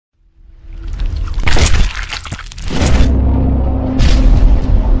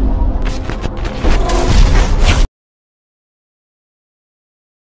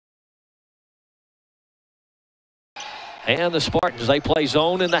And the Spartans, they play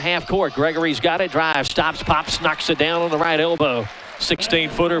zone in the half court. Gregory's got it, drives, stops, pops, knocks it down on the right elbow.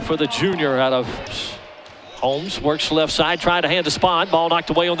 16-footer for the junior out of Holmes. Works left side, trying to hand to Spahn. Ball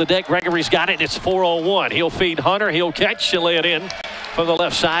knocked away on the deck. Gregory's got it. It's 4-on-1. He'll feed Hunter. He'll catch and lay it in from the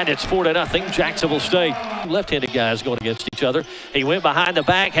left side. It's 4-0. Jacksonville State. Left-handed guys going against each other. He went behind the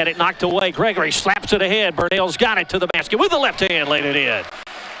back, had it knocked away. Gregory slaps it ahead. Burnell's got it to the basket with the left hand, laid it in.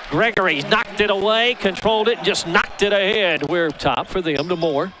 Gregory knocked it away, controlled it, just knocked it ahead. We're top for them to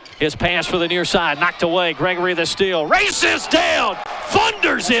Moore. His pass for the near side, knocked away. Gregory the steal, races down,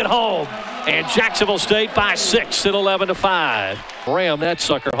 thunders it home. And Jacksonville State by 6 at 11-5. Ram that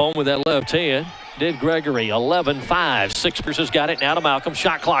sucker home with that left hand. Did Gregory, 11-5. Sixers has got it now to Malcolm.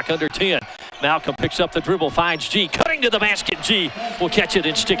 Shot clock under 10. Malcolm picks up the dribble, finds G. Cutting to the basket, G will catch it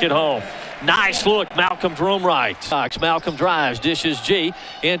and stick it home. Nice look, Malcolm drum right. Malcolm drives, dishes G.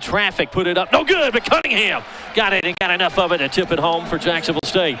 In traffic, put it up. No good, but Cunningham got it and got enough of it to tip it home for Jacksonville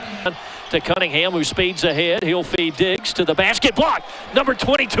State. To Cunningham, who speeds ahead. He'll feed Diggs to the basket. Block. Number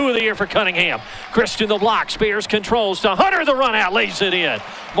 22 of the year for Cunningham. Christian the block. Spears controls to Hunter. The run out. Lays it in.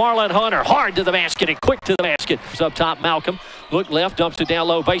 Marlon Hunter hard to the basket and quick to the basket. Up top, Malcolm. Look left. Dumps it down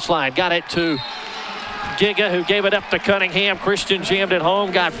low baseline. Got it to Giga, who gave it up to Cunningham. Christian jammed it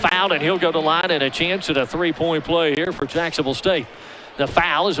home. Got fouled, and he'll go to line and a chance at a three-point play here for Jacksonville State. The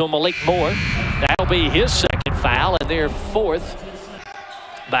foul is on Malik Moore. That'll be his second foul and their fourth.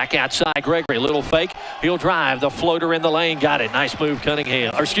 Back outside, Gregory, little fake. He'll drive, the floater in the lane, got it. Nice move,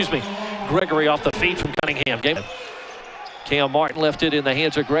 Cunningham. Or excuse me, Gregory off the feed from Cunningham. Cam Martin left it in the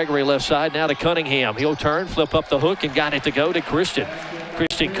hands of Gregory left side. Now to Cunningham. He'll turn, flip up the hook, and got it to go to Christian.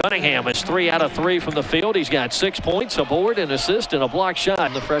 Christian Cunningham is 3 out of 3 from the field. He's got 6 points, a board, an assist, and a block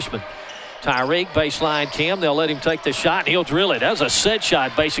shot. The freshman. Tyreek, baseline Cam. They'll let him take the shot, and he'll drill it. That was a set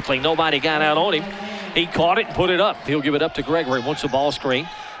shot, basically. Nobody got out on him. He caught it and put it up. He'll give it up to Gregory. Wants the ball screen.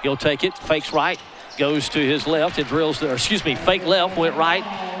 He'll take it, fakes right, goes to his left and drills, fake left, went right,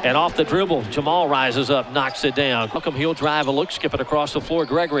 and off the dribble, Jamal rises up, knocks it down. Malcolm, he'll drive a look, skip it across the floor.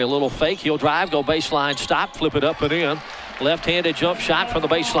 Gregory, a little fake. He'll drive, go baseline, stop, flip it up and in. Left-handed jump shot from the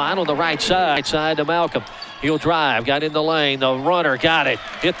baseline on the right side to Malcolm. He'll drive, got in the lane, the runner got it,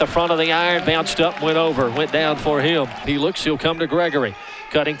 hit the front of the iron, bounced up, went over, went down for him. He looks, he'll come to Gregory.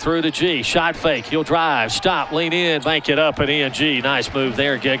 Cutting through to G, shot fake, he'll drive, stop, lean in, bank it up and in. G, nice move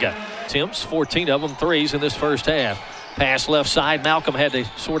there, Giga. Attempts, 14 of them threes in this first half. Pass left side, Malcolm had to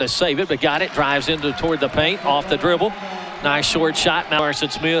sort of save it, but got it, drives toward the paint, off the dribble. Nice short shot, Carson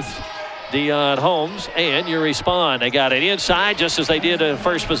Smith, Deion Holmes, and you respond. They got it inside just as they did in the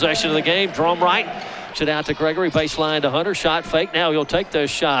first possession of the game. Drum right, it out to Gregory, baseline to Hunter, shot fake. Now he'll take the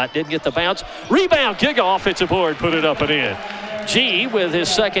shot, didn't get the bounce. Rebound, Giga, offensive board, put it up and in. G with his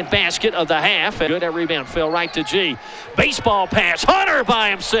second basket of the half. Good, that rebound fell right to G. Baseball pass, Hunter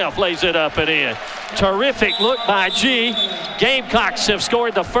by himself lays it up and in. Terrific look by G. Gamecocks have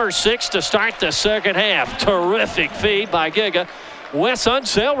scored the first 6 to start the second half. Terrific feed by Giga. Wes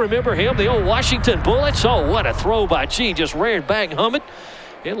Unseld, remember him, the old Washington Bullets? Oh, what a throw by G, just reared back, humming.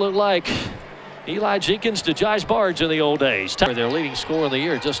 It looked like Eli Jenkins to Josh Barge in the old days. Their leading scorer of the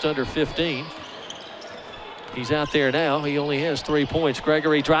year, just under 15. He's out there now. He only has 3 points.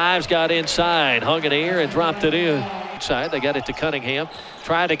 Gregory drives, got inside, hung in the air and dropped it in. Inside, they got it to Cunningham.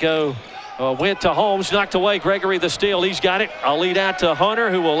 Tried to go, went to Holmes, knocked away. Gregory the steal. He's got it. I'll lead out to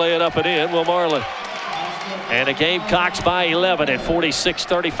Hunter, who will lay it up and in. Will Marlin. And the Gamecocks by 11 at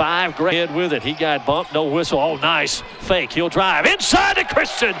 46-35. Greg with it. He got bumped. No whistle. Oh, nice fake. He'll drive inside to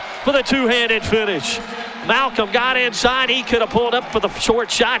Christian for the two-handed finish. Malcolm got inside. He could have pulled up for the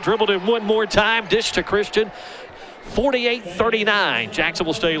short shot. Dribbled him one more time. Dish to Christian. 48-39.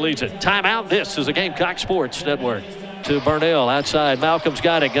 Jacksonville State leads it. Timeout. This is a Gamecock Sports Network. To Burnell outside. Malcolm's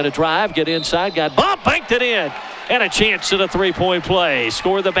got it. Going to drive. Get inside. Got bumped. Banked it in. And a chance at a three-point play.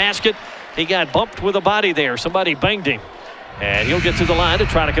 Score the basket. He got bumped with a body there. Somebody banged him. And he'll get to the line to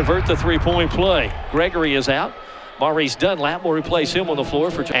try to convert the three-point play. Gregory is out. Maurice Dunlap will replace him on the floor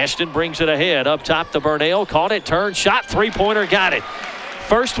for Ashton. Brings it ahead. Up top to Burnell. Caught it. Turned. Shot. Three-pointer. Got it.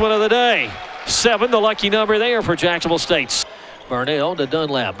 First one of the day. 7, the lucky number there for Jacksonville State. Burnell to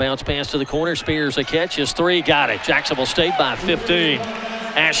Dunlap. Bounce pass to the corner. Spears a catch. His 3. Got it. Jacksonville State by 15.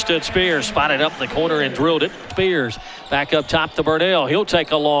 Ashton Spears spotted up in the corner and drilled it. Spears back up top to Burnell. He'll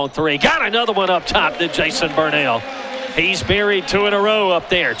take a long 3. Got another one up top to Jason Burnell. He's buried 2 in a row up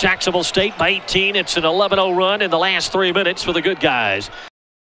there. Jacksonville State by 18. It's an 11-0 run in the last 3 minutes for the good guys.